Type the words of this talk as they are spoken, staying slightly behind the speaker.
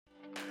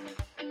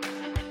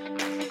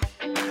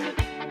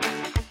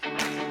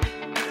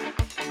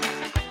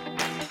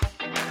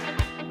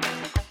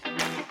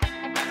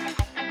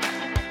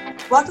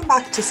Welcome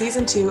back to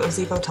Season 2 of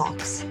Zivo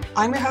Talks.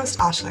 I'm your host,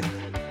 Aisling.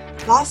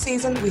 Last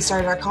season, we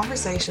started our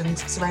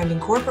conversations surrounding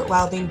corporate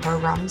wellbeing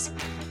programs,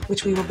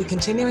 which we will be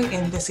continuing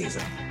in this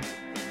season.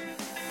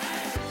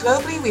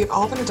 Globally, we have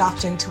all been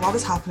adapting to what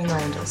is happening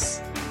around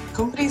us.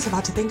 Companies have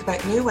had to think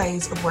about new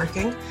ways of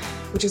working,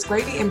 which has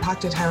greatly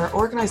impacted how our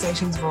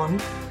organisations run,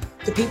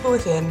 the people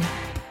within,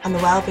 and the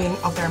wellbeing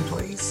of their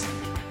employees.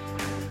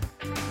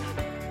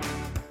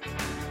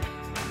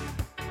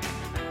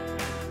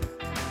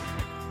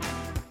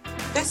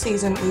 This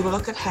season, we will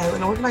look at how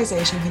an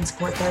organisation can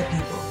support their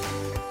people.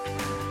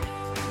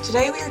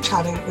 Today, we are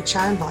chatting with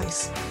Sharon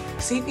Vize,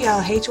 CPL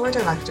HR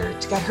Director,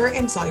 to get her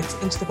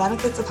insights into the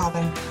benefits of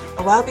having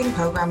a wellbeing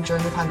programme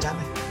during the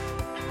pandemic.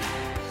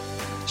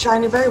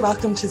 Sharon, you're very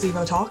welcome to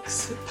Zivo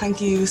Talks.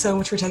 Thank you so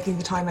much for taking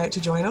the time out to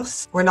join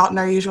us. We're not in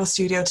our usual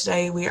studio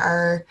today. We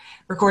are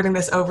recording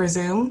this over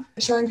Zoom.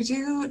 Sharon, could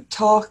you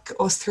talk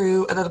us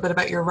through a little bit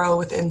about your role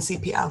within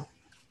CPL?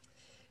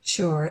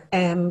 Sure.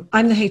 I'm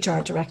the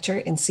HR Director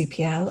in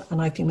CPL,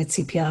 and I've been with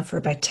CPL for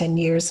about 10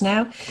 years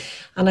now.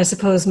 And I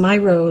suppose my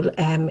role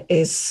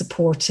is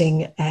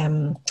supporting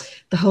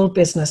the whole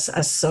business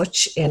as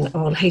such in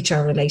all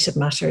HR related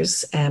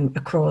matters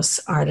across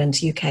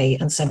Ireland,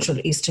 UK and Central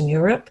Eastern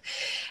Europe.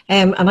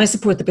 And I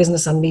support the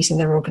business on meeting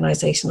their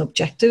organisational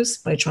objectives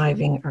by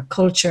driving our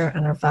culture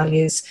and our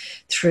values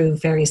through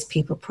various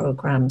people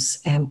programmes,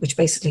 which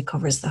basically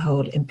covers the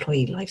whole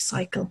employee life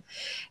cycle.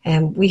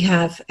 We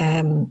have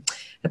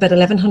about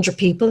 1,100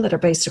 people that are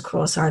based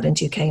across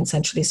Ireland, UK and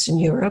Central Eastern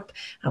Europe.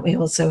 And we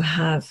also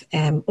have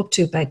up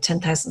to about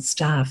 10,000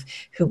 staff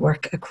who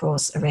work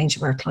across a range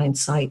of our client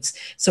sites.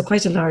 So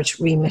quite a large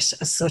remit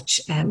as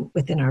such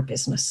within our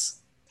business.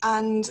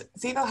 And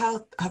Zivo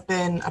Health have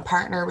been a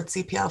partner with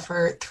CPL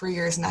for 3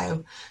 years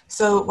now.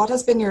 So what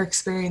has been your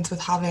experience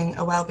with having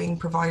a wellbeing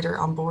provider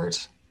on board?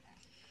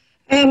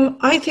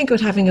 I think with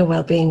having a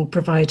wellbeing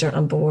provider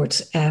on board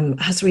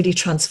has really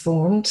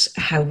transformed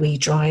how we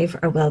drive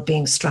our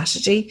wellbeing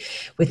strategy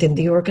within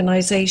the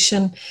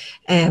organisation.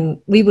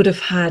 We would have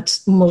had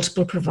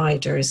multiple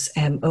providers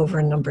over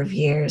a number of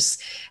years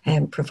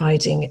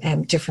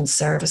providing different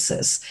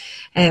services.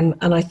 And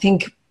I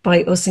think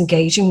by us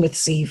engaging with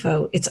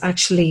Zivo, it's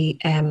actually,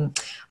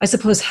 I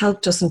suppose,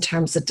 helped us in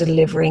terms of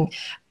delivering,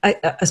 I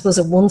suppose,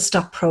 a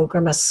one-stop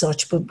program as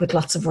such, but with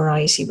lots of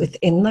variety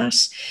within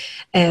that.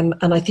 And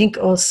I think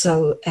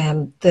also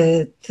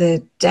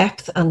the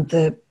depth and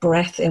the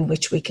breadth in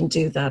which we can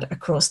do that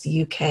across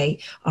the UK,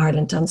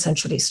 Ireland and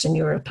Central Eastern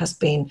Europe has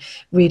been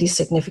really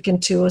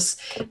significant to us.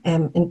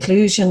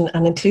 Inclusion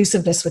and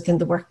inclusiveness within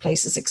the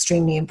workplace is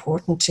extremely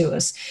important to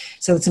us.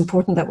 So it's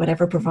important that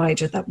whatever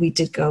provider that we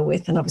did go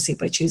with, and obviously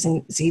by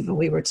choosing Zivo,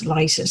 we were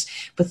delighted,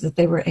 but that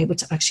they were able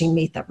to actually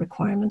meet that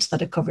requirement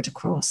that it covered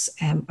across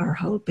our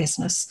whole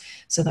business.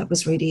 So that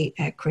was really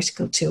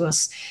critical to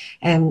us.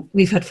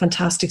 We've had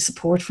fantastic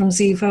support from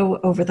Zivo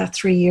over that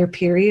 3-year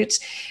period.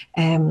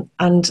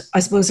 And I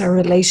suppose our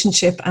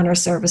relationship and our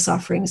service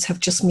offerings have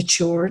just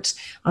matured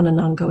on an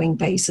ongoing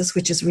basis,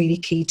 which is really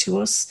key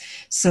to us.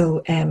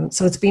 So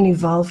it's been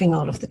evolving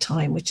all of the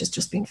time, which has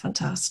just been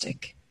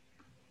fantastic.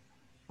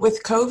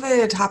 With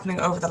COVID happening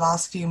over the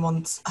last few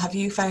months, have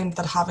you found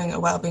that having a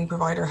wellbeing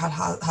provider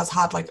has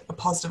had like a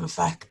positive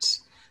effect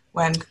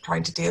when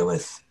trying to deal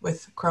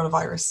with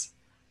coronavirus?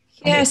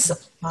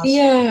 Yes,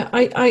 yeah,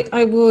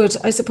 I would.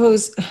 I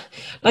suppose,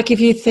 like if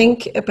you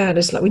think about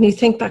it, like when you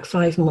think back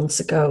 5 months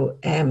ago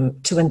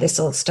to when this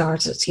all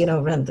started,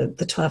 around the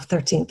 12th,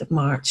 13th of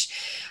March,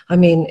 I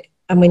mean,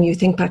 and when you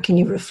think back and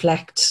you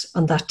reflect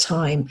on that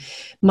time,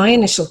 my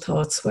initial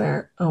thoughts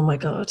were, oh my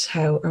God,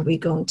 how are we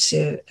going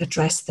to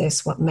address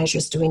this? What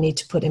measures do we need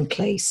to put in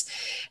place?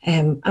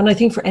 And I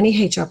think for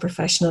any HR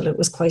professional, it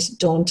was quite a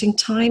daunting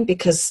time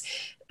because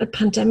a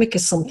pandemic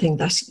is something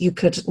that you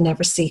could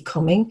never see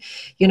coming.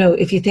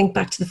 If you think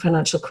back to the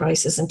financial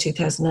crisis in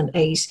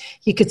 2008,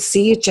 you could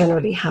see it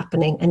generally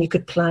happening and you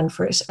could plan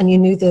for it. And you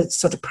knew the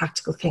sort of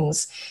practical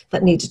things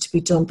that needed to be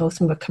done, both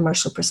from a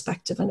commercial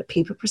perspective and a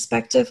people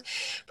perspective.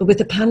 But with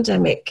a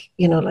pandemic,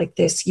 like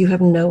this, you have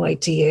no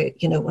idea,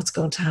 what's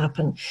going to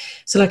happen.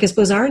 So I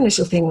suppose our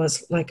initial thing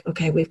was like,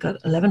 okay, we've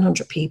got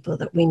 1,100 people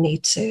that we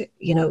need to,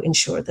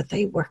 ensure that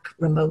they work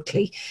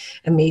remotely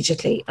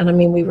immediately. And I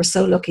mean, we were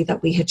so lucky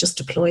that we had just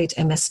deployed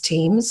MS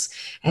Teams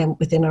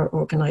within our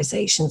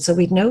organisation. So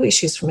we'd no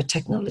issues from a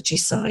technology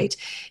side.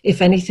 If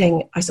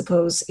anything, I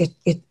suppose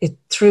it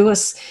threw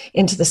us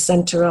into the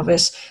centre of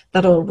it.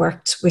 That all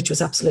worked, which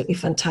was absolutely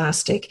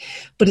fantastic.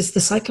 But it's the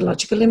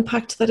psychological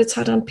impact that it's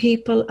had on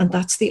people, and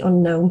that's the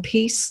unknown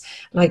piece.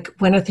 Like,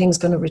 when are things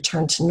going to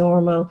return to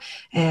normal?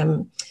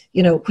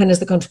 when is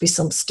there going to be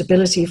some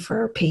stability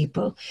for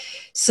people?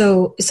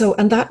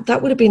 And that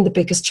would have been the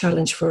biggest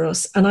challenge for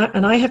us. And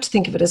I have to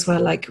think of it as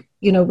well, like,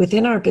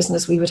 within our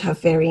business, we would have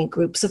varying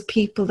groups of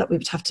people that we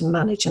would have to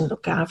manage and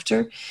look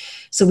after.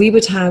 So we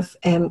would have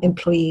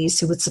employees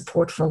who would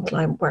support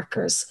frontline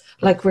workers,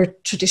 like we're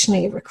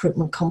traditionally a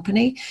recruitment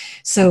company.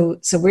 So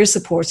we're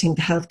supporting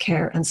the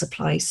healthcare and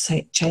supply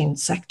chain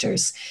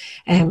sectors.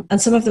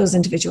 And some of those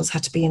individuals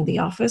had to be in the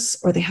office,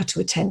 or they had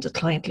to attend a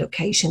client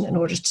location in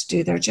order to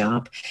do their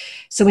job.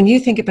 So when you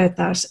think about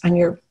that, and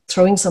you're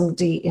throwing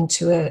somebody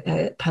into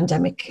a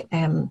pandemic,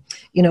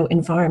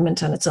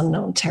 environment, and it's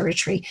unknown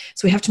territory.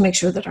 So we have to make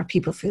sure that our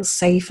people feel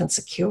safe and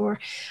secure,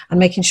 and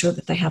making sure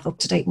that they have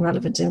up-to-date and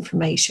relevant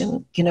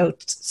information,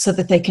 so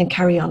that they can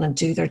carry on and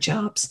do their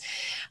jobs.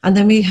 And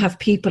then we have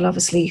people,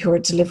 obviously, who are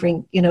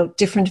delivering,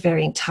 different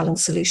varying talent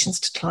solutions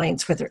to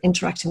clients, where they're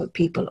interacting with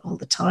people all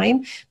the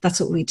time. That's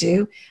what we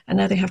do. And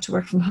now they have to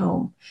work from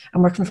home.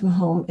 And working from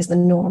home is the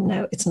norm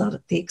now. It's not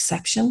the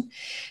exception.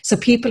 So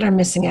people are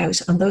missing out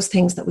on those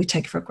things that we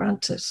take for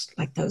granted,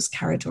 like those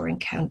corridor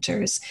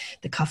encounters,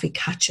 the coffee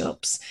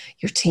catch-ups,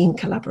 your team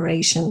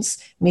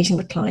collaborations, meeting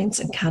with clients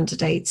and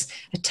candidates,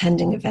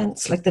 attending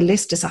events. Like, the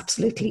list is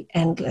absolutely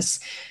endless.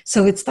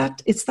 So it's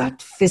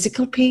that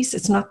physical piece.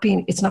 It's not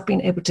being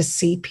able to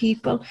see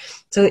people.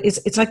 So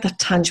it's like that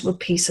tangible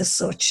piece as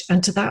such.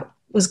 And to that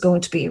was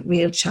going to be a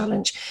real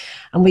challenge.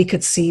 And we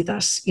could see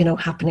that,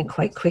 happening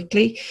quite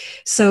quickly.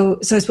 So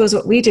I suppose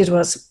what we did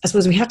was,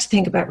 we had to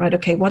think about, right,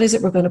 okay, what is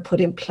it we're going to put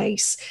in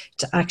place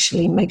to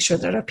actually make sure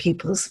that our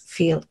people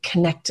feel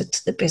connected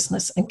to the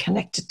business and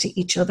connected to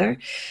each other.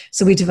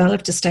 So we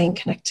developed a Staying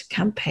Connected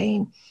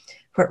campaign,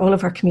 where all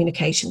of our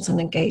communications and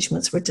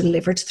engagements were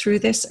delivered through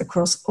this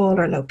across all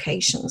our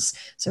locations.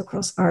 So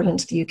across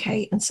Ireland, the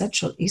UK, and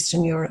Central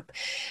Eastern Europe.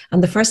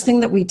 And the first thing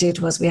that we did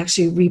was we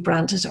actually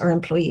rebranded our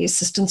employee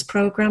assistance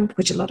program,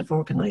 which a lot of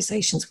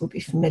organizations will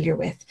be familiar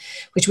with,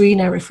 which we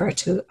now refer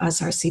to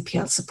as our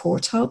CPL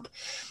support hub.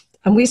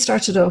 And we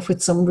started off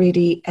with some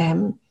really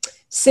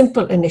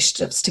simple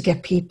initiatives to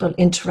get people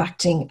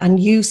interacting and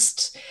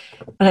used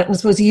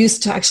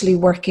to actually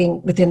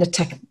working within a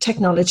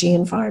technology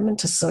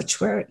environment as such,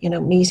 where,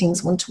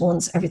 meetings,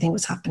 one-to-ones, everything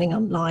was happening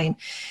online.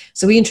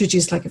 So we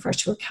introduced like a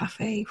virtual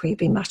cafe where you'd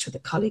be matched with a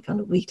colleague on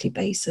a weekly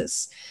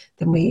basis.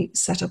 Then we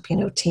set up,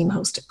 team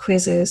hosted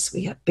quizzes,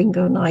 we had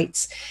bingo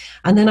nights.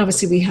 And then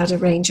obviously we had a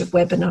range of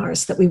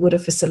webinars that we would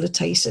have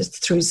facilitated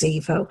through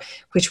Xevo,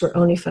 which were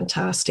only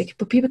fantastic,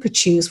 but people could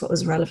choose what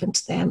was relevant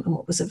to them and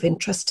what was of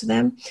interest to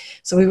them.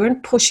 So we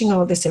weren't pushing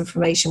all this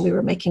information, we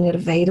were making it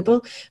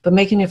available, but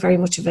making it very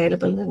much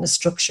available in a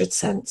structured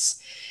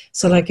sense.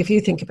 So like, if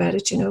you think about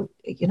it,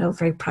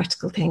 very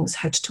practical things,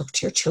 how to talk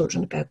to your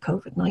children about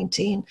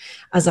COVID-19.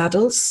 As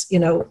adults,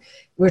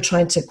 we're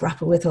trying to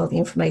grapple with all the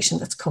information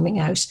that's coming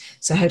out.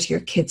 So how do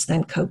your kids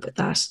then cope with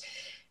that?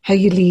 How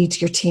you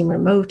lead your team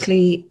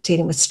remotely,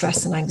 dealing with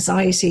stress and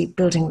anxiety,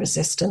 building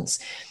resistance.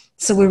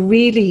 So we're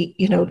really,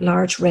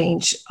 large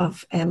range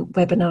of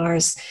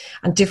webinars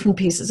and different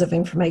pieces of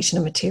information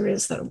and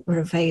materials that were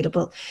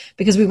available,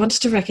 because we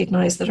wanted to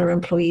recognize that our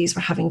employees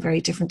were having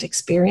very different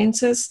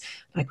experiences.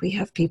 Like, we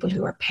have people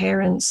who are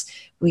parents,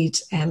 we'd,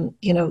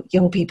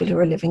 young people who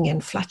are living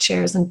in flat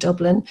shares in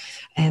Dublin,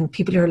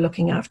 people who are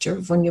looking after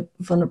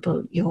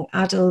vulnerable young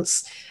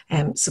adults,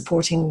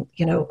 supporting,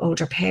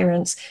 older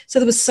parents. So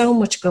there was so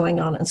much going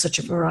on and such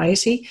a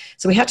variety.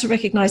 So we had to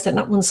recognize that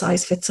not one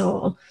size fits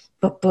all,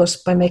 but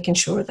by making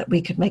sure that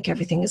we could make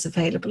everything as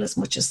available as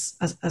much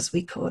as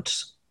we could.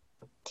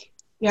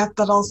 Yeah,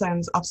 that all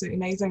sounds absolutely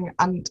amazing.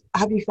 And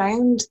have you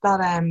found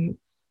that,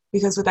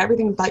 because with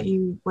everything that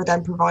you were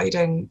then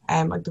providing,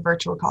 like the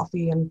virtual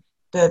coffee and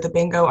the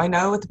bingo, I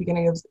know at the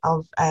beginning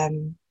of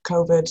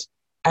COVID,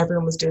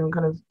 everyone was doing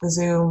kind of the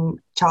Zoom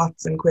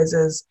chats and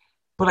quizzes,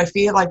 but I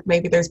feel like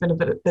maybe there's been a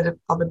bit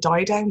of a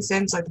die down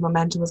since, like the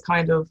momentum has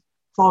kind of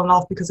fallen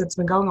off, because it's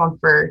been going on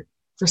for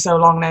so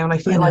long now, and I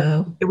feel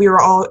like we were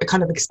all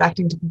kind of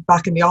expecting to be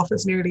back in the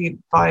office nearly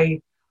by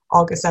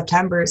August,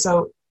 September.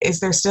 So is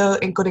there still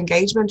good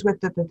engagement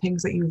with the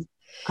things that you've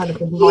kind of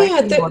been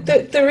providing?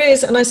 Yeah, there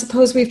is, and I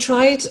suppose we've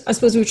tried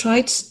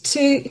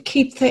to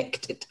keep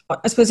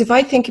I suppose if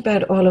I think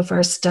about all of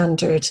our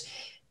standard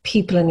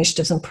people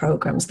initiatives and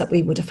programs that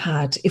we would have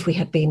had if we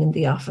had been in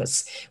the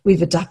office,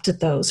 we've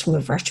adapted those from a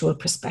virtual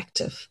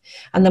perspective.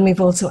 And then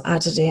we've also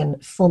added in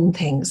fun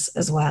things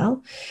as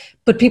well.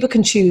 But people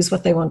can choose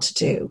what they want to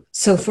do.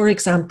 So, for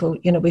example,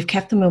 we've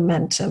kept the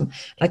momentum.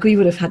 Like, we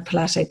would have had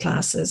Pilates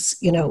classes,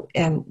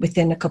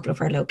 within a couple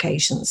of our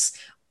locations,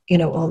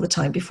 all the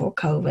time before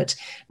COVID.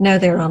 Now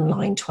they're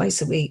online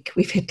twice a week.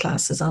 We've hit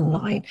classes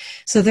online.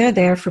 So they're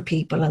there for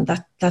people, and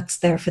that's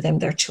there for them.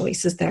 Their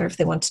choice is there if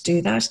they want to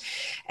do that.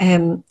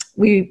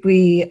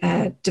 We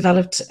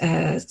developed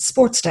a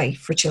sports day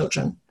for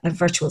children, a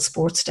virtual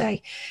sports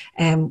day.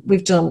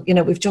 We've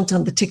jumped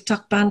on the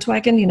TikTok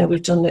bandwagon.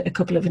 We've done a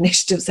couple of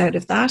initiatives out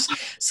of that.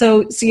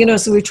 So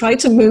we try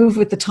to move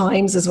with the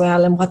times as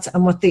well, and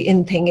what the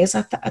in thing is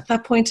at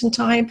that point in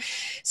time.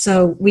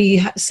 So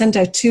we send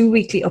out 2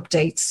 weekly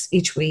updates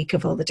each week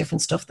of all the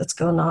different stuff that's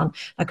going on.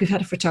 Like we've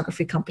had a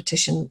photography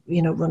competition,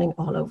 running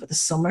all over the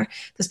summer.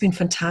 There's been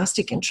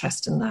fantastic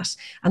interest in that,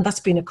 and that's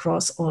been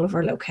across all of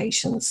our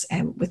locations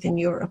within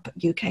Europe,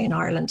 UK and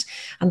Ireland,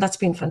 and that's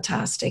been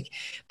fantastic.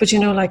 But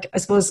I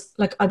suppose,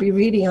 I'll be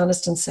really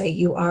honest and say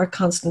you are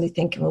constantly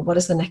thinking, well, what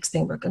is the next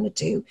thing we're going to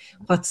do?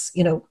 What's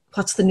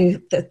the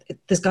new,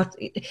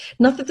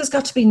 not that there's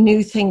got to be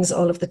new things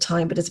all of the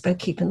time, but it's about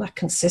keeping that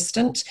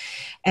consistent.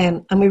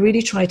 And we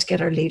really try to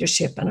get our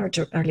leadership and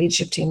our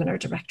leadership team and our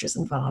directors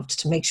involved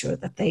to make sure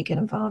that they get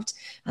involved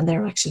and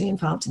they're actually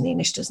involved in the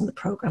initiatives and the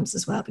programs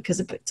as well, because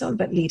it's all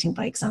about leading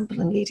by example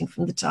and leading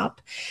from the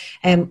top.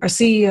 Our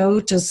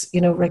CEO does,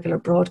 regular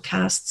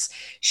broadcasts.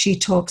 She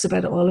talks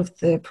about all of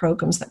the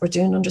programs that we're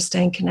doing under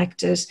Staying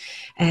Connected.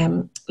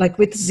 Like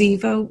with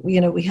Zevo,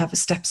 we have a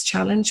steps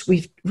challenge.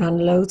 We've run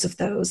loads of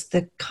those.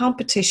 The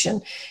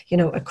competition,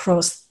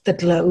 across the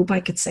globe,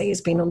 I could say,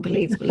 has been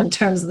unbelievable in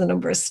terms of the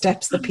number of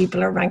steps that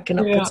people are ranking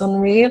up. Yeah. It's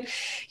unreal,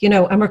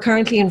 and we're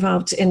currently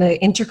involved in an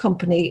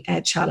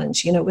intercompany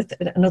challenge, with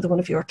another one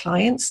of your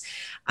clients.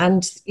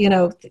 And,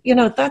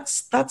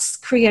 that's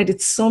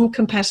created some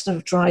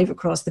competitive drive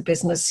across the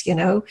business,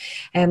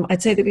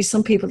 I'd say there'd be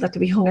some people that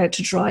could be hung out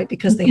to dry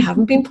because they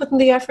haven't been putting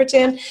the effort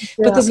in,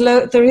 yeah.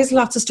 But there is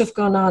lots of stuff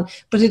going on,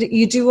 but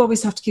you do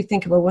always have to keep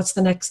thinking about what's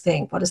the next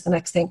thing, what is the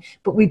next thing.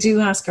 But we do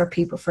ask our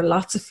people for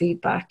lots of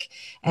feedback,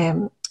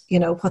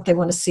 what they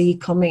want to see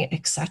coming,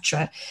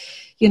 etc.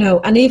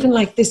 And even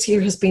like this year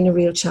has been a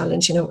real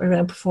challenge,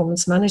 around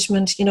performance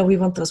management. We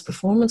want those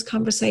performance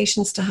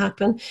conversations to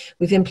happen.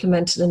 We've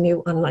implemented a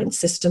new online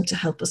system to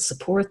help us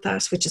support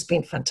that, which has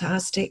been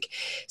fantastic.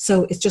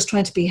 So it's just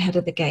trying to be ahead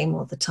of the game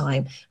all the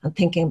time and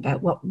thinking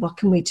about what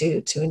can we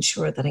do to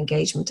ensure that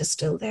engagement is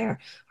still there,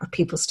 or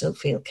people still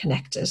feel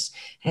connected,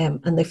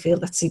 and they feel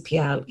that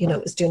CPL,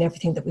 is doing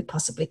everything that we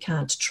possibly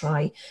can to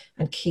try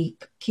and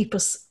keep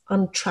us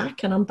on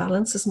track and on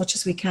balance as much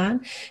as we can,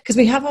 because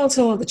we have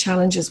also all the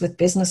challenges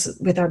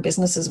with our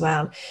business as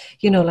well.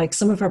 Like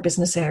some of our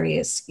business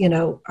areas,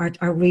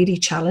 are really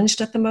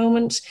challenged at the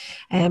moment.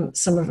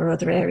 Some of our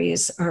other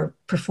areas are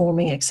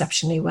performing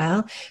exceptionally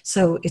well.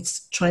 So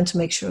it's trying to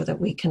make sure that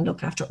we can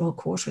look after all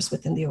quarters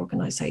within the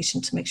organisation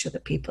to make sure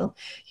that people,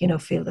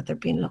 feel that they're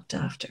being looked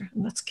after,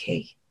 and that's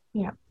key.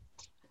 Yeah.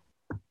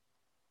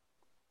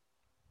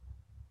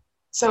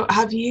 So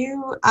have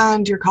you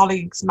and your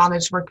colleagues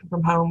managed working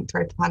from home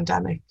throughout the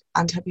pandemic,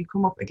 and have you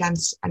come up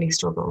against any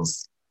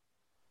struggles?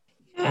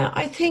 Yeah,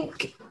 I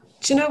think,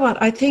 do you know what?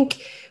 I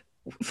think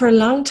for a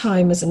long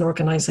time as an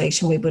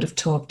organisation, we would have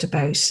talked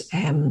about,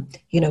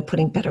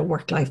 putting better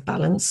work-life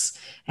balance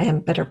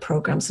and better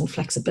programs and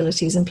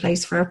flexibilities in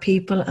place for our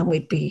people. And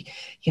we'd be,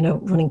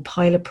 running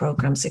pilot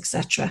programs,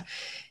 etc.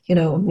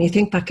 When you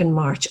think back in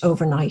March,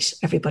 overnight,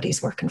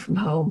 everybody's working from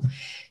home.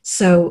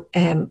 So,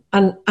 and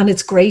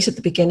it's great at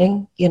the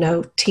beginning,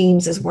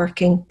 Teams is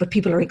working, but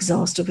people are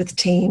exhausted with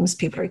Teams,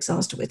 people are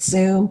exhausted with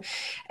Zoom.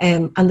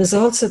 And there's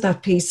also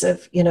that piece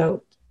of,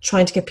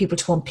 trying to get people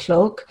to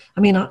unplug. I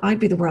mean, I'd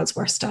be the world's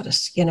worst at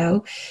it,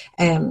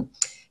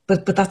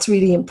 but that's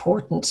really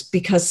important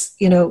because,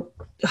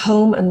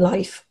 home and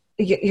life,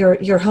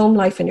 your home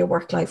life and your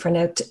work life are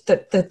now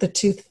the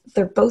two,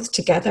 they're both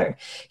together,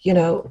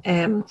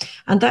 and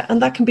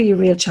that can be a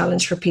real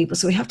challenge for people.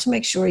 So we have to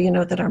make sure,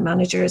 that our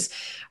managers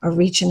are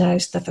reaching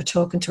out, that they're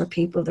talking to our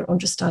people, they're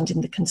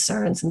understanding the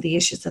concerns and the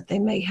issues that they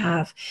may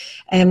have.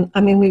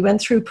 We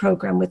went through a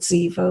program with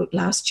Zevo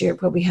last year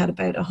where we had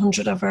about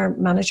 100 of our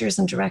managers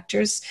and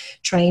directors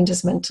trained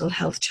as mental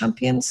health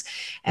champions.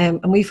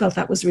 And we felt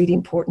that was really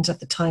important at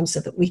the time so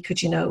that we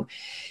could,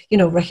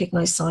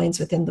 recognize signs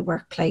within the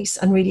workplace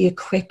and really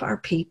equip our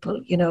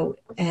people,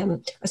 I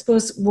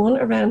suppose, one,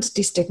 around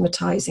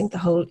destigmatizing the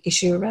whole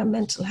issue around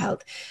mental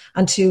health,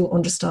 and two,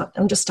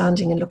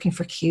 understanding and looking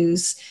for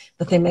cues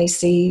that they may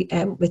see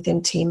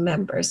within team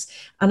members.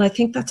 And I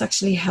think that's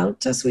actually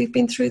helped as we've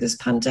been through this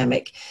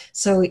pandemic.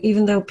 So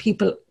even though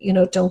people,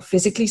 don't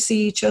physically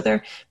see each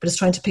other, but it's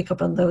trying to pick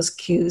up on those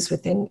cues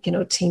within,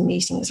 team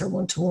meetings or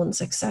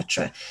one-to-ones,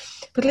 etc.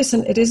 But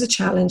listen, it is a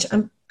challenge.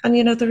 And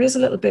there is a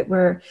little bit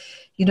where,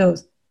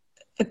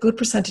 a good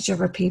percentage of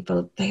our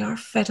people, they are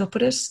fed up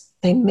with it.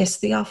 They miss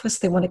the office.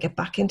 They want to get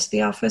back into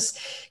the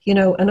office,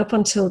 and up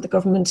until the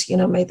government,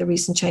 made the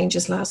recent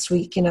changes last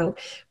week,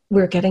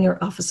 we're getting our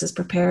offices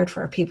prepared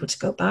for our people to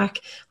go back.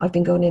 I've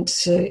been going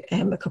into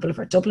a couple of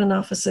our Dublin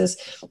offices,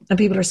 and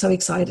people are so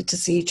excited to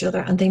see each other,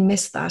 and they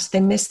miss that.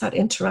 They miss that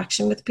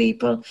interaction with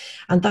people.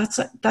 And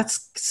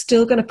that's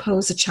still going to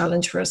pose a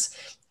challenge for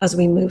us as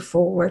we move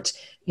forward,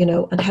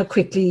 and how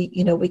quickly,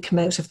 we come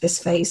out of this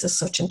phase as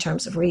such in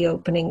terms of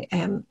reopening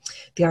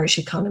the Irish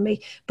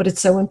economy. But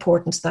it's so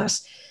important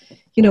that,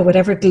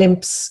 whatever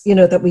glimpse,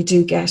 that we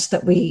do get,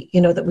 that we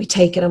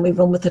take it and we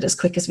run with it as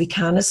quick as we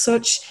can as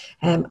such.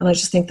 And I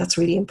just think that's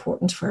really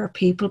important for our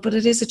people, but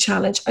it is a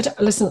challenge. I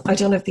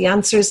don't have the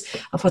answers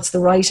of what's the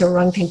right or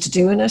wrong thing to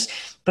do in it,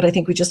 but I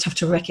think we just have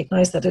to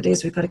recognize that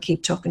we've got to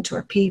keep talking to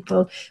our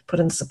people,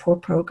 putting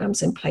support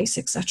programs in place,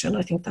 etc. And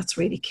I think that's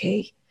really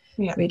key.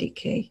 Yeah. Really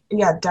key.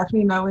 Yeah,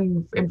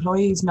 definitely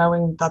employees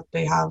knowing that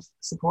they have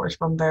support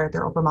from their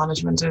upper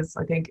management is,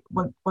 I think,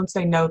 once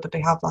they know that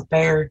they have that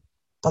there,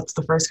 that's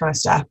the first kind of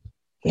step.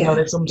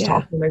 There's someone to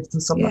talk to,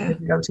 there's someone that they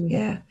can go to.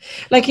 Yeah.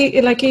 Like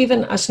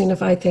even, Aisling,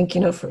 if I think,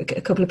 for a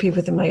couple of people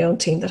within my own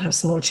team that have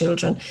small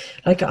children,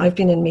 like I've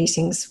been in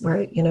meetings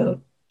where,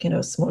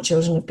 small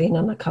children have been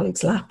on a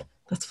colleague's lap.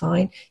 That's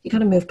fine. You got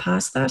to move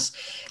past that,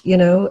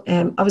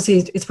 obviously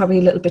it's probably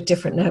a little bit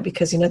different now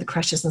because, the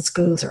creches and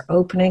schools are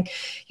opening,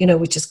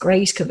 which is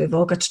great because we've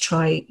all got to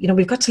try,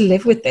 we've got to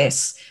live with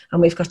this and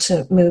we've got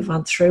to move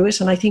on through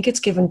it. And I think it's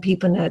given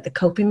people now the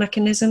coping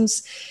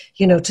mechanisms,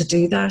 to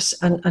do that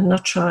and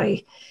not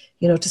try,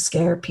 to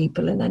scare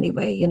people in any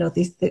way.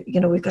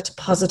 We've got to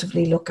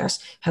positively look at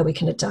how we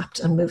can adapt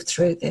and move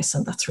through this.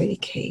 And that's really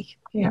key,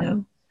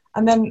 And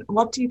then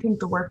what do you think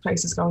the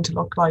workplace is going to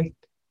look like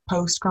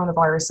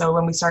post-coronavirus? So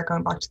when we start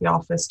going back to the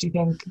office, do you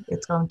think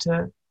it's going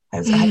to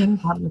have an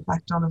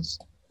effect on it?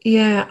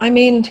 Yeah, I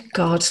mean,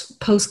 God,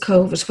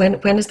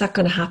 post-COVID, when is that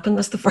going to happen?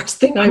 That's the first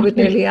thing I would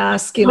nearly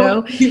ask,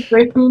 Yeah,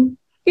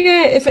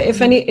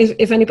 if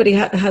anybody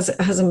has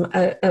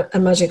a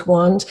magic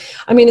wand.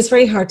 I mean, it's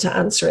very hard to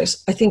answer it.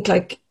 I think,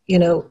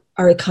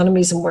 our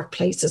economies and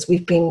workplaces,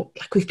 we've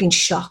been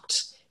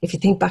shocked. If you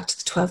think back to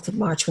the 12th of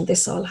March when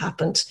this all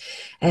happened,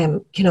 I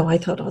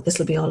thought, this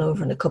will be all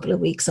over in a couple of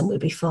weeks and we'll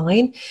be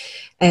fine.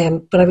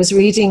 But I was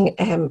reading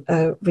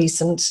a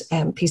recent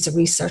piece of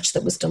research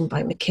that was done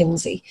by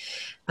McKinsey.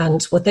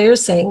 And what they're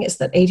saying is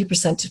that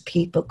 80% of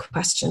people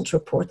questioned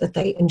report that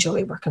they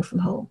enjoy working from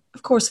home.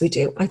 Of course we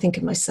do. I think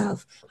of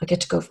myself, I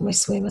get to go for my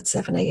swim at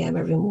 7 a.m.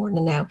 every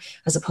morning now,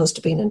 as opposed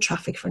to being in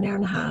traffic for an hour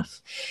and a half.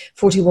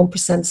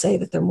 41% say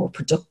that they're more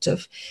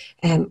productive,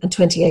 and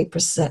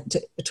 28%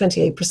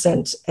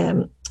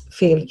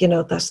 feel,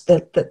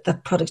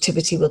 that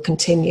productivity will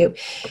continue.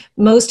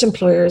 Most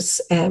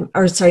employees,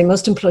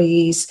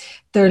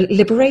 they're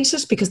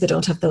liberated because they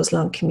don't have those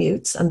long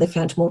commutes and they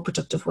found more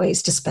productive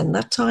ways to spend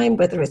that time,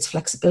 whether it's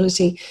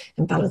flexibility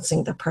in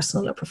balancing their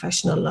personal or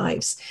professional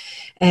lives.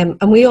 And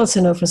we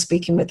also know from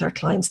speaking with our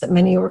clients that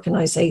many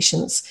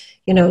organizations,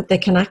 they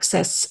can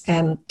access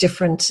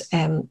different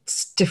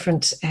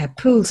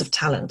pools of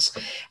talent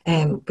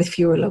with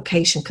fewer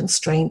location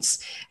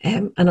constraints,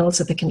 and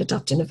also they can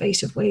adopt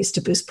innovative ways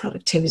to boost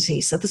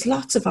productivity. So there's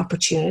lots of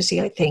opportunity,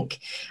 I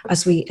think,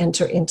 as we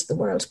enter into the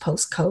world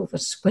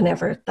post-COVID,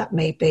 whenever that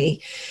may be.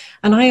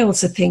 And I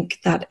also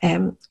think that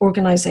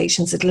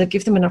organizations, it'll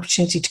give them an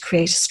opportunity to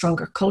create a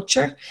stronger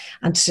culture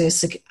and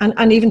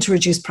even to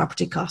reduce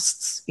property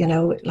costs.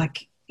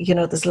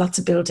 There's lots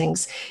of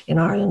buildings in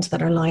Ireland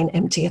that are lying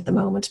empty at the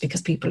moment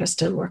because people are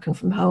still working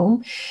from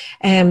home.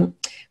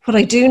 What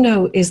I do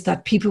know is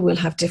that people will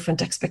have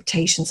different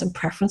expectations and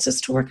preferences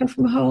to working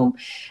from home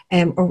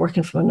or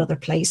working from another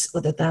place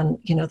other than,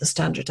 the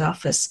standard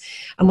office.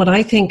 And what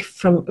we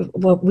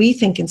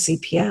think in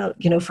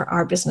CPL, for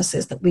our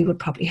businesses, that we would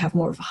probably have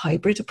more of a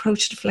hybrid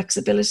approach to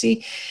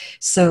flexibility.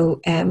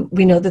 So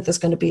we know that there's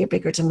going to be a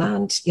bigger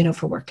demand,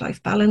 for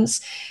work-life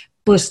balance,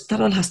 but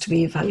that all has to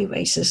be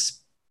evaluated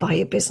by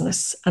a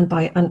business and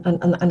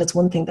it's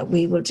one thing that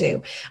we will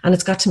do, and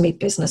it's got to meet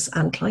business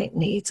and client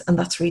needs, and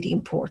that's really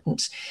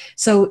important.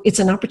 So it's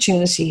an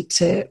opportunity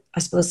to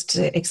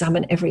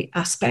examine every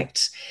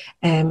aspect,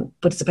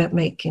 but it's about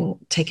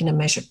taking a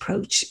measured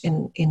approach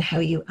in how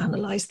you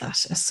analyze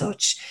that as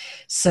such.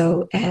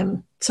 So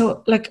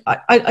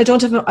I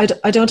don't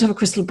have a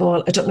crystal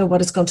ball. I don't know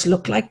what it's going to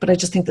look like, but I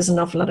just think there's an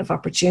awful lot of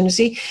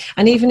opportunity.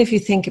 And even if you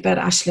think about,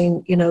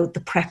 Aisling,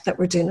 the prep that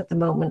we're doing at the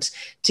moment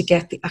to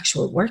get the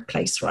actual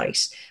workplace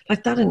right,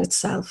 like that in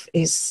itself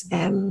is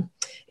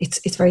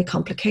it's very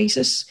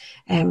complicated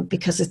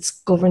because it's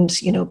governed,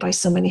 by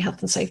so many health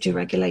and safety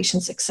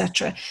regulations,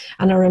 etc.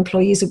 And our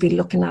employees will be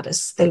looking at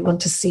us. They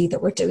want to see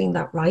that we're doing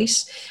that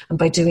right, and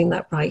by doing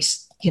that right,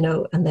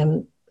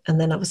 and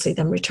then obviously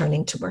them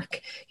returning to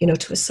work,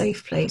 to a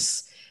safe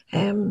place.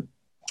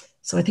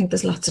 So I think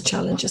there's lots of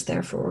challenges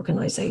there for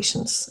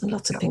organisations and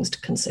lots of things to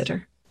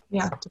consider.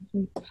 Yeah,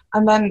 definitely.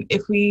 And then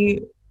if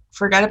we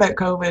forget about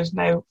COVID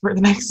now for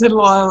the next little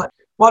while,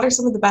 what are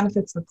some of the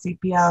benefits that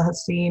CPL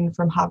has seen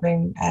from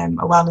having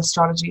a wellness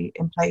strategy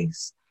in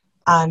place,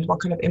 and what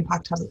kind of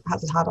impact has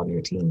it had on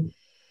your team?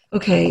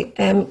 Okay,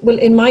 well,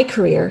 in my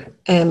career,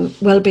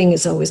 wellbeing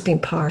has always been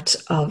part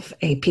of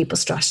a people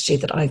strategy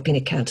that I've been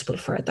accountable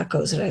for. That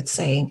goes without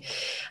saying.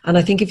 And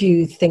I think if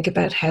you think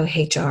about how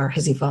HR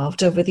has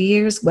evolved over the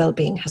years,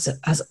 wellbeing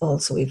has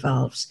also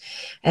evolved.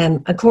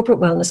 And corporate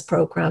wellness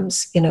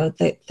programs,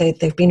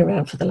 they've been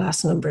around for the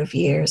last number of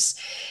years.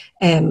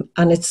 And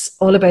it's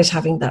all about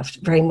having that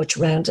very much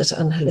rounded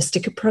and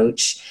holistic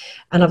approach.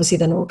 And obviously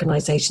then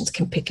organizations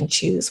can pick and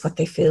choose what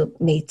they feel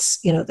meets,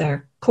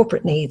 their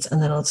corporate needs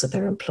and then also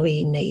their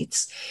employee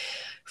needs.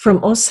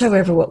 From us,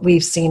 however, what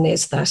we've seen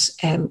is that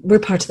we're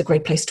part of the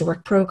Great Place to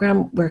Work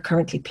programme. We're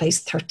currently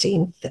placed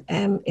 13th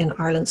in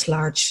Ireland's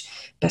large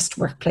best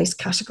workplace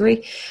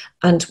category.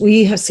 And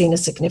we have seen a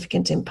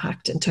significant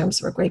impact in terms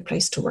of our Great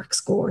Place to Work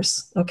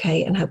scores,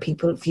 okay, and how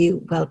people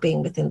view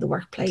well-being within the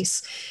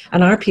workplace.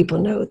 And our people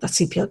know that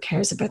CPL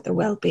cares about their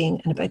well-being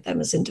and about them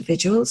as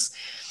individuals.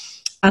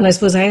 And I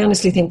suppose I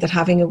honestly think that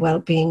having a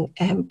wellbeing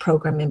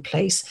program in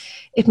place,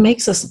 it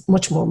makes us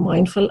much more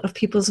mindful of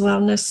people's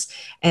wellness.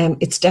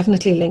 It's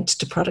definitely linked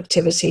to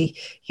productivity.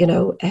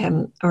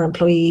 Our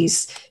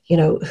employees,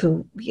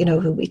 who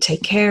we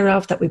take care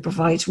of, that we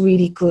provide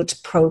really good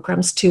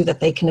programs to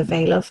that they can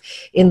avail of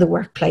in the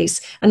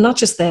workplace, and not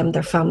just them,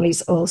 their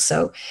families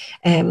also.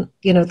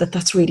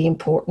 That's really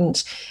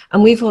important.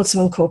 And we've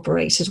also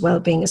incorporated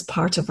wellbeing as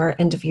part of our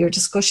end of year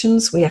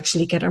discussions. We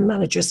actually get our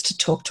managers to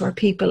talk to our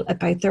people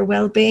about their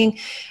wellbeing,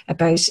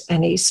 about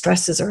any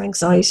stresses or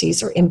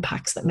anxieties or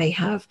impacts that may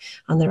have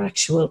on their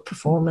actual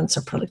performance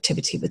or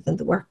productivity within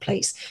the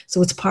workplace.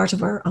 So it's part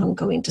of our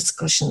ongoing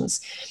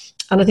discussions.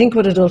 And I think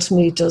what it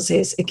ultimately does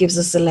is it gives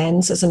us a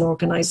lens as an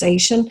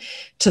organisation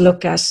to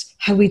look at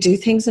how we do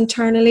things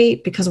internally,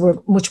 because we're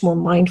much more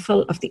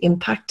mindful of the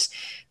impact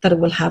that it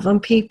will have on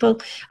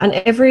people. And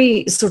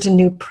every sort of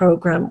new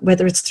program,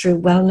 whether it's through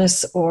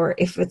wellness or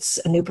if it's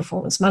a new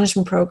performance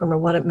management program or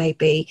what it may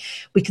be,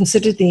 we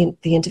consider the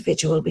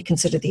individual, we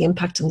consider the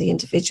impact on the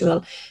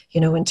individual,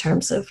 in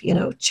terms of,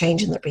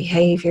 changing their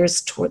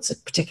behaviours towards a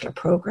particular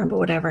program or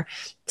whatever.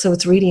 So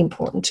it's really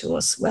important to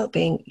us,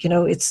 wellbeing.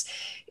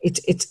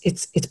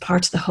 It's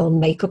part of the whole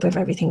makeup of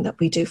everything that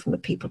we do from a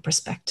people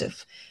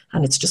perspective.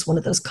 And it's just one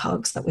of those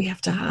cogs that we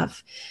have to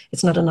have.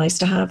 It's not a nice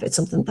to have. It's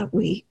something that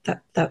we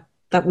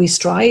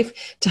strive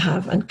to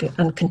have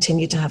and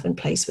continue to have in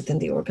place within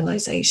the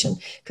organisation,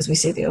 because we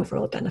see the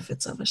overall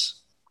benefits of it.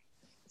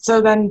 So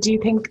then do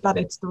you think that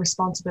it's the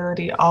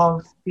responsibility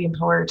of the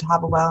employer to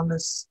have a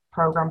wellness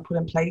programme put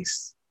in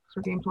place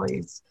for the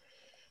employees?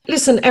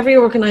 Listen, every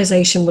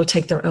organisation will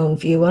take their own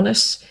view on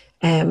it.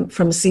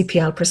 From a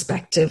CPL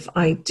perspective,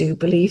 I do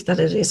believe that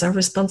it is our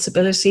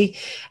responsibility.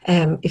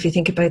 If you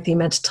think about the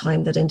amount of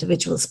time that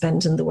individuals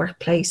spend in the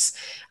workplace,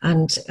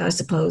 and I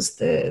suppose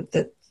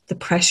the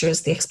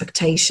pressures, the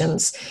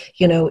expectations,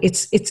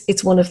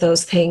 it's one of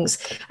those things.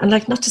 And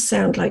not to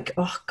sound like,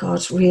 oh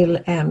God,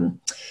 real,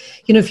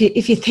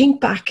 if you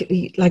think back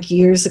like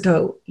years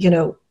ago,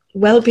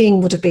 well-being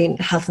would have been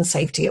health and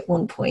safety at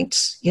one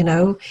point,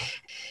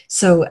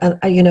 So,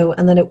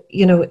 and then,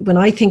 when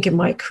I think in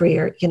my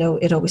career,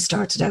 it always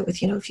started out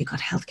with, if you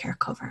got healthcare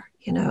cover,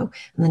 and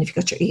then if you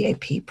got your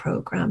EAP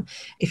program,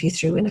 if you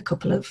threw in a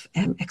couple of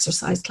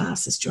exercise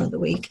classes during the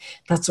week,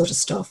 that sort of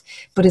stuff.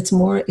 But it's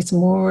more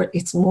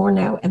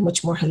now a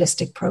much more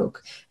holistic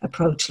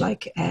approach,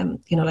 like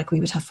we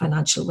would have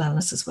financial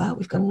wellness as well.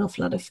 We've got an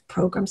awful lot of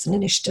programs and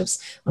initiatives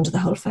under the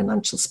whole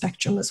financial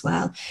spectrum as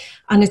well.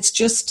 And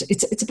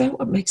it's about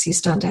what makes you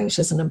stand out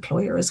as an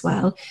employer as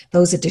well,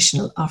 those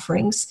additional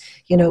offerings.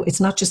 It's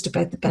not just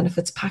about the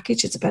benefits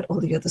package, it's about all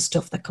the other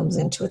stuff that comes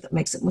into it that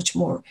makes it much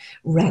more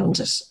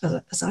rounded,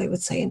 as I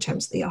would say, in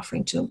terms of the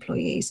offering to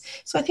employees.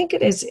 So I think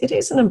it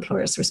is an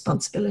employer's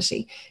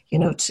responsibility,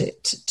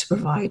 to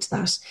provide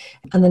that.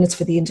 And then it's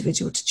for the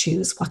individual to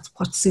choose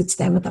what suits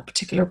them at that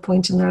particular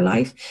point in their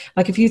life.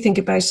 Like if you think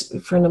about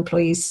for an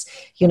employee's,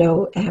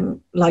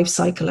 life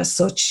cycle as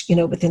such,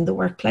 within the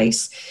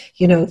workplace,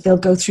 they'll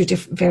go through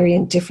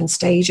varying different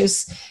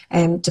stages,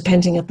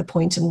 depending at the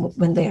point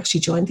when they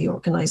actually join the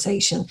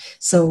organisation.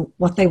 So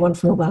what they want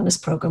from a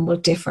wellness program will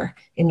differ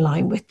in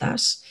line with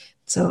that.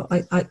 So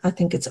I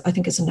think it's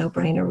a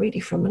no-brainer really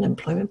from an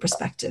employment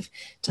perspective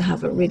to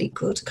have a really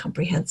good,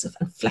 comprehensive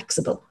and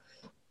flexible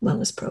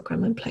wellness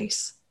program in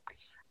place.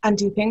 And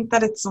do you think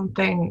that it's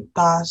something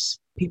that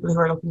people who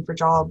are looking for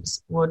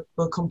jobs will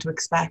come to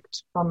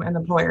expect from an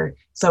employer?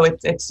 So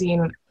it's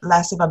seen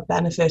less of a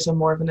benefit and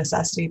more of a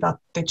necessity that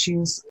they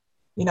choose,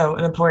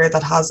 an employer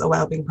that has a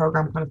wellbeing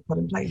program kind of put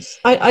in place?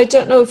 I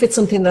don't know if it's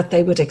something that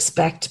they would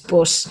expect,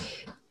 but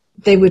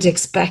they would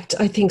expect,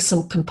 I think,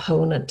 some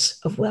component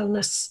of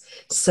wellness.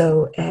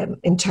 So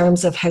in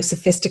terms of how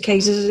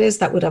sophisticated it is,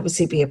 that would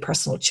obviously be a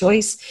personal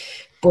choice.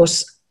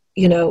 But,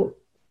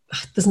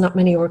 there's not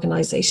many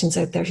organisations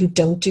out there who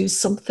don't do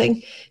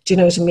something. Do you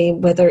know what I mean?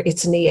 Whether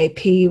it's an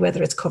EAP,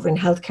 whether it's covering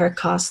healthcare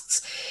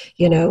costs,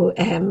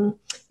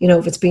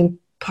 if it's been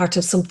part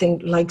of something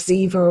like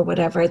Ziva or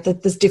whatever,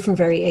 that there's different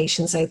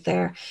variations out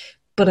there.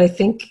 But I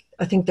think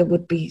there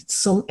would be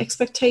some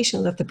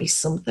expectation that there'd be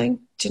something.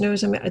 Do you know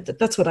what I mean?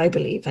 That's what I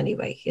believe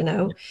anyway,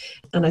 And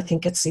I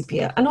think at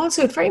CPL, and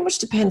also it very much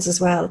depends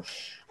as well,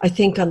 I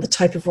think, on the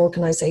type of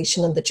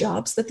organisation and the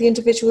jobs that the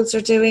individuals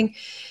are doing.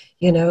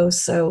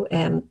 So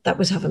that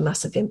would have a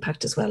massive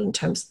impact as well in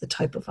terms of the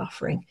type of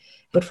offering.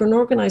 But for an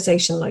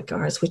organisation like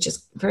ours, which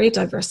is very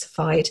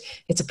diversified,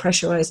 it's a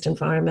pressurised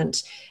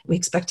environment, we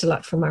expect a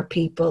lot from our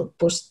people,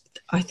 but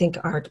I think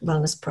our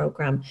wellness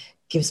programme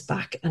gives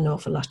back an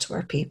awful lot to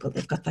our people.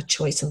 They've got that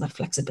choice and that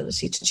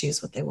flexibility to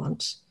choose what they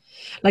want.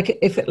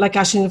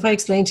 Aisling, if I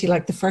explain to you,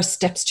 like the first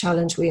steps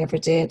challenge we ever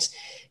did,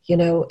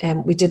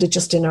 we did it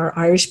just in our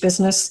Irish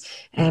business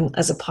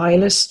as a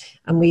pilot,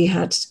 and we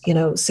had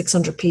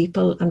 600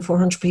 people and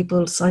 400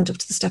 people signed up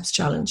to the steps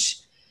challenge.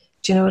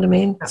 Do you know what I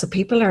mean? Yeah. So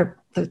people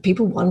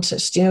want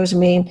it. Do you know what I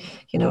mean?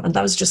 And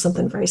that was just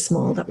something very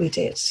small that we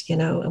did.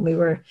 And we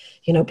were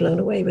blown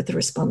away with the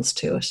response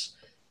to it.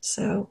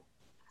 So,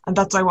 and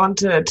that's I want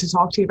to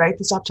talk to you about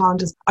the step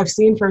challenges. I've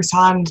seen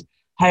firsthand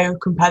how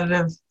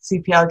competitive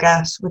CPL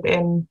get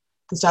within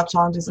the step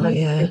challenges, and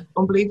it's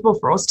unbelievable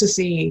for us to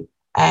see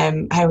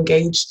how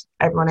engaged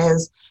everyone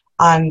is.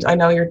 And I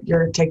know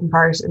you're taking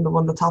part in the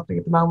one that's happening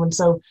at the moment.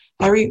 So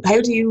how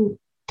do you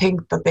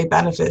think that they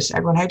benefit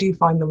everyone? How do you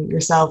find them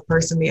yourself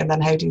personally, and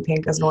then how do you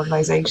think as an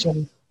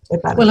organisation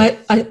it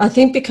benefits? Well, I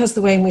think because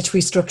the way in which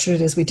we structure it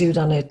is we do it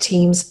on a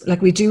teams,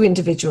 like we do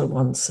individual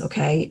ones,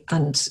 okay?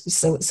 And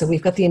so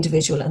we've got the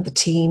individual and the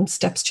team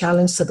steps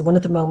challenge. So the one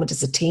at the moment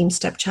is a team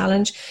step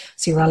challenge.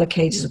 So you're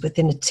allocated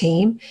within a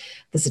team.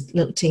 There's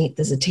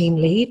a team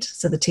lead.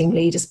 So the team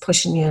lead is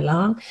pushing you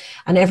along,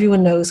 and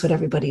everyone knows what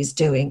everybody's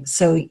doing.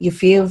 So you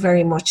feel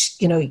very much,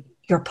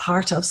 you're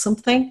part of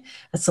something.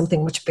 It's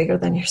something much bigger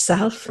than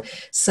yourself.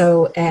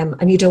 So,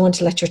 and you don't want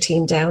to let your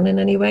team down in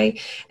any way.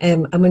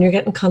 And when you're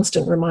getting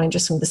constant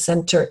reminders from the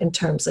centre in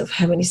terms of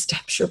how many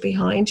steps you're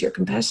behind your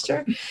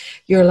competitor,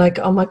 you're like,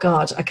 oh my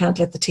God, I can't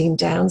let the team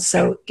down.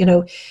 So,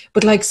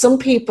 but like some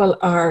people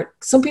are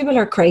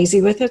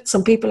crazy with it.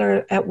 Some people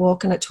are out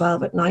walking at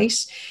 12 at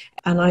night.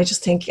 And I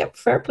just think, yeah,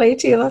 fair play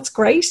to you. That's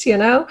great,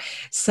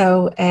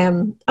 So,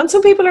 and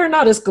some people are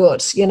not as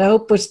good,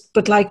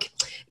 but like,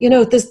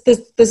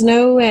 there's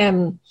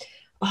no,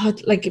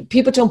 like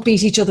people don't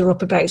beat each other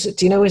up about it.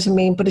 Do you know what I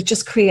mean? But it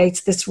just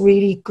creates this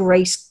really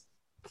great,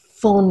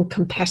 fun,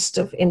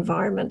 competitive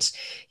environment,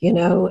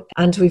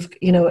 and we've,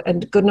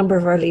 and a good number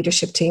of our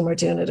leadership team are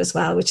doing it as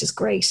well, which is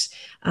great.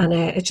 And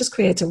it just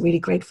creates a really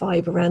great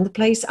vibe around the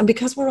place. And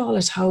because we're all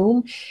at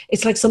home,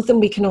 it's like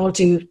something we can all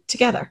do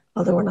together,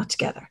 although we're not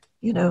together.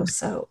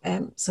 So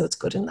it's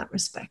good in that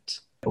respect.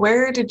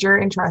 Where did your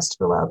interest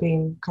for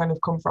wellbeing kind of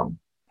come from?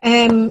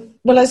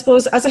 Well, I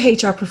suppose as a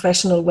HR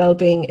professional,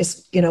 wellbeing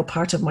is,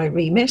 part of my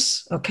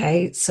remit.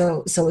 Okay.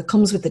 So it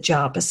comes with the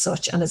job as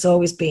such, and it's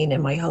always been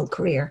in my whole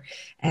career,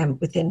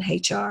 within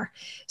HR.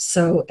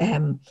 So,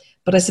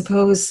 but I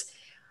suppose,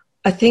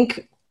 I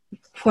think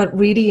what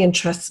really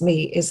interests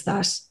me is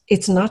that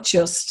it's not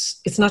just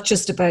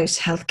about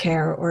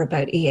healthcare or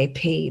about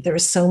EAP. There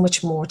is so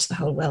much more to the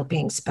whole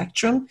wellbeing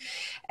spectrum,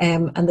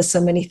 and there's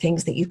so many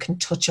things that you can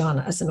touch on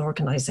as an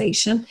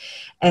organisation.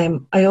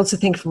 I also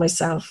think for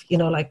myself,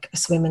 like a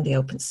swim in the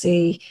open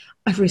sea.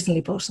 I've recently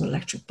bought an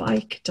electric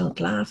bike. Don't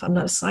laugh. I'm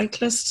not a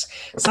cyclist,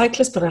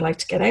 but I like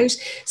to get out.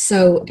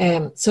 So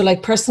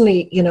like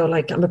personally,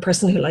 like I'm a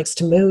person who likes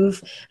to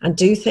move and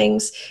do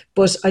things.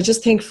 But I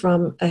just think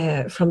from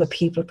a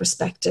people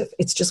perspective,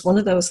 it's just one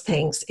of those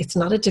things. It's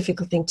not a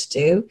difficult thing to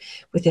do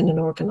within an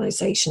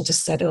organisation, to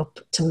set up,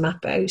 to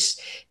map out,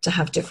 to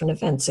have different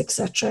events,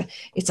 etc.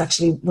 It's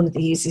actually one of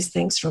the easiest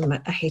things from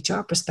a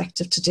HR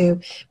perspective to do,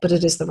 but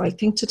it is the right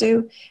thing to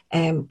do.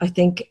 I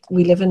think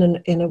we live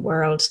in a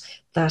world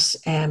that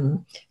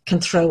can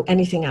throw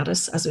anything at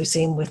us, as we've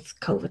seen with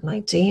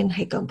COVID-19.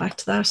 Hey, going back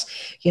to that,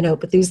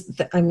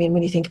 but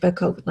when you think about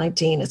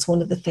COVID-19, it's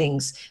one of the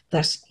things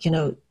that,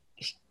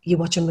 you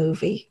watch a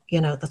movie,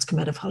 that's come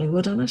out of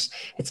Hollywood on it.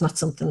 It's not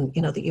something,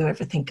 that you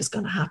ever think is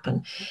going to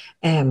happen.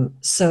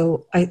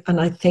 So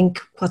I think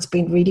what's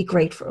been really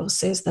great for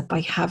us is that by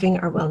having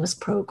our wellness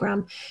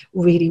program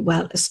really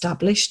well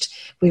established,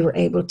 we were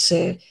able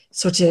to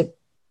sort of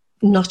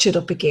notch it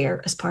up a gear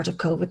as part of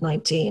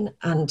COVID-19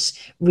 and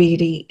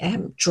really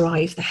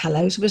drive the hell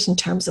out of it in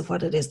terms of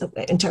what it is,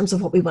 in terms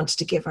of what we wanted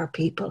to give our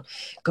people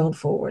going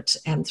forward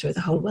through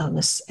the whole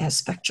wellness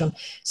spectrum.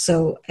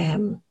 So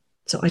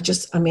I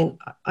just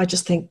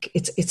think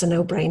it's a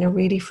no-brainer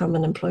really from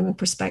an employment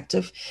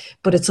perspective,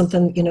 but it's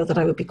something, that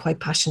I would be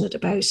quite passionate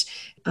about.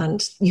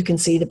 And you can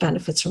see the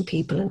benefits from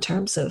people in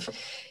terms of,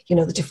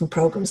 the different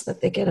programs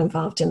that they get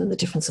involved in and the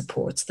different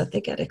supports that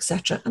they get,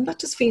 etc. And that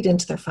just feed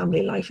into their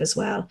family life as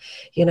well,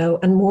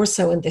 and more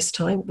so in this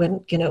time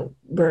when,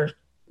 we're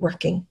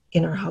working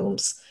in our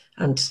homes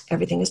and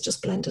everything is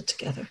just blended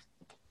together.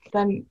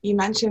 Then you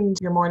mentioned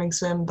your morning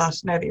swim,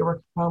 that now that you're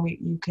working from home,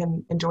 you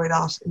can enjoy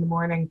that in the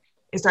morning.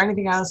 Is there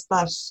anything else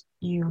that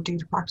you do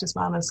to practice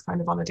wellness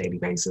kind of on a daily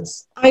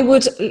basis? I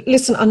would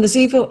listen on the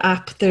Zevo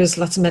app. There's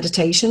lots of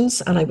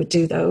meditations, and I would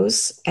do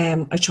those.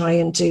 I try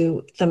and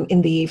do them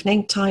in the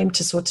evening time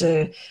to sort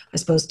of, I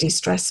suppose,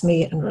 de-stress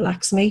me and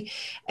relax me.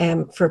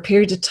 For a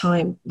period of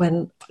time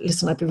when,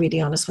 listen, I'd be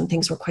really honest, when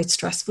things were quite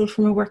stressful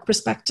from a work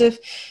perspective,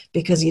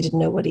 because you didn't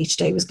know what each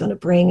day was going to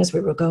bring as we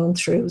were going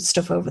through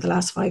stuff over the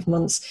last 5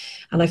 months,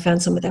 and I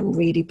found some of them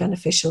really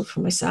beneficial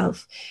for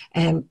myself.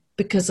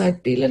 Because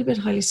I'd be a little bit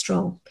highly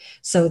strung.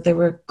 So they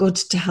were good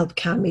to help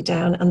calm me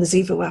down. And the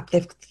Zevo app,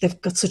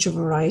 they've got such a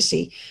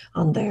variety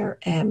on there.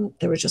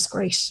 They were just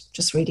great,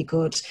 just really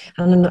good.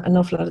 And an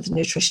awful lot of the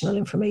nutritional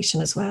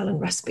information as well, and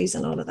recipes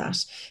and all of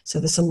that. So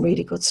there's some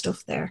really good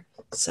stuff there.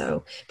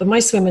 So, but my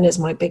swimming is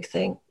my big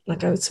thing.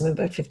 Like I would swim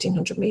about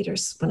 1,500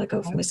 meters when I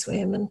go for my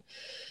swim. And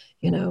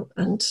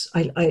and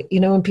I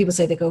when people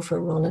say they go for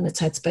a run and it's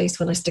headspace,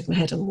 when I stick my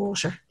head in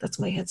water, that's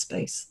my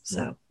headspace.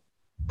 So.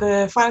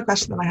 The final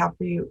question that I have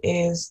for you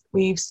is,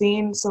 we've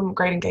seen some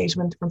great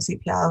engagement from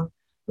CPL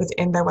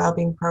within their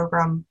wellbeing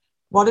programme.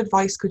 What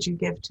advice could you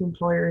give to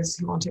employers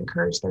who want to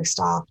encourage their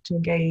staff to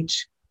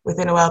engage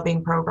within a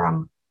wellbeing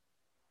programme?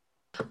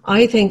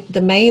 I think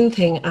the main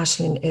thing,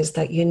 Aisling, is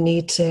that you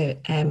need to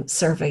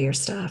survey your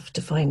staff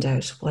to find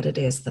out what it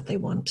is that they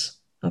want.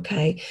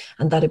 Okay,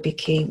 and that'd be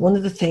key. One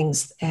of the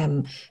things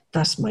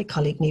that my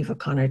colleague Niamh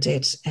O'Connor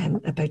did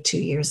about 2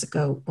 years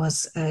ago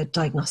was a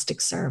diagnostic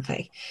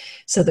survey,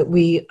 so that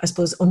we, I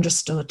suppose,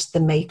 understood the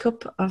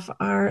makeup of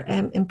our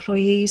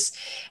employees,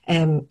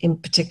 in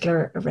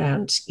particular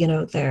around,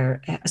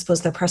 their, I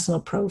suppose, their personal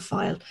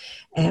profile,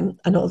 and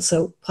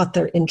also what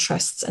their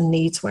interests and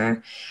needs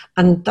were.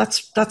 And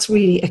that's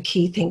really a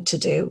key thing to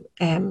do,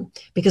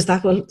 because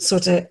that will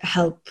sort of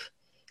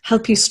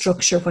help you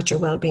structure what your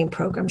wellbeing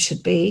program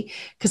should be.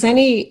 Because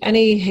any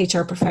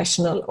HR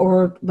professional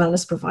or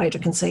wellness provider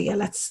can say, yeah,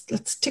 let's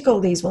tick all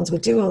these ones, we'll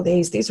do all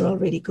these are all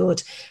really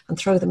good, and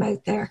throw them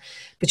out there.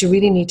 But you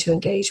really need to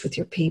engage with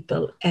your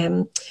people.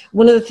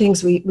 One of the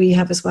things we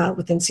have as well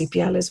within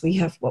CPL is we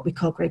have what we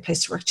call Great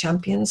Place to Work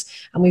champions,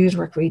 and we would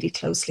work really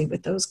closely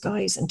with those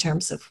guys in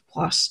terms of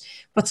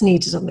what's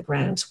needed on the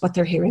ground, what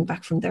they're hearing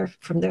back from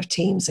their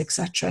teams,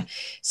 etc.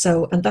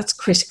 So, and that's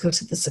critical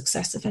to the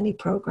success of any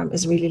program,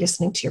 is really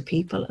listening to your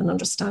people and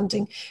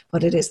understanding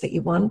what it is that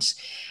you want.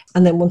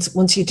 And then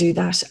once you do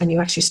that and you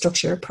actually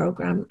structure a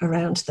program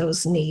around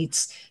those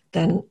needs,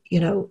 then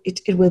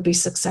it will be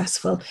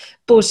successful.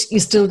 But you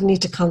still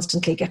need to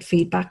constantly get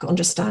feedback,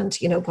 understand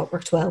what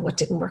worked well, what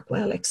didn't work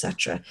well,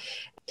 etc.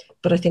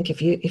 But I think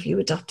if you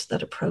adopt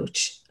that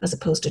approach, as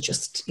opposed to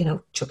just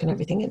chucking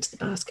everything into the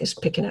basket,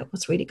 picking out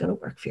what's really going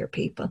to work for your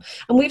people.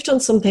 And we've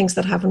done some things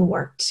that haven't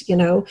worked,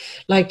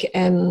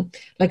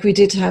 like we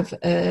did have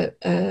a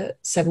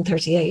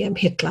 7:30 a.m.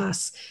 HIIT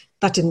class.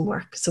 That didn't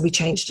work, so we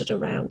changed it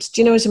around.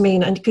 Do you know what I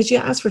mean? And because you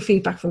ask for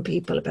feedback from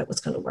people about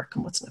what's going to work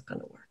and what's not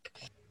going to work.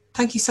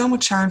 Thank you so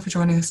much, Sharon, for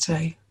joining us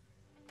today.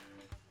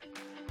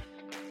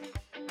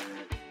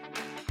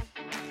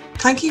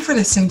 Thank you for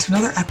listening to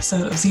another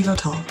episode of Zevo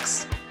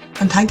Talks.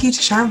 And thank you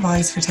to Sharon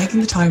Vize for taking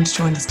the time to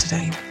join us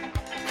today.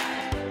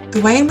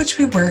 The way in which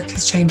we work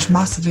has changed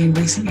massively in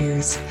recent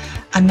years,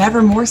 and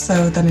never more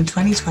so than in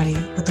 2020,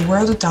 with the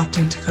world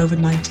adapting to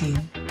COVID-19.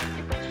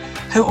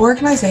 How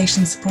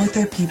organisations support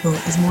their people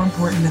is more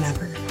important than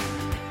ever.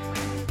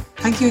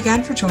 Thank you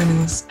again for joining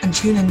us, and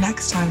tune in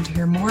next time to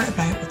hear more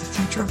about what the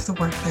future of the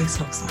workplace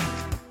looks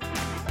like.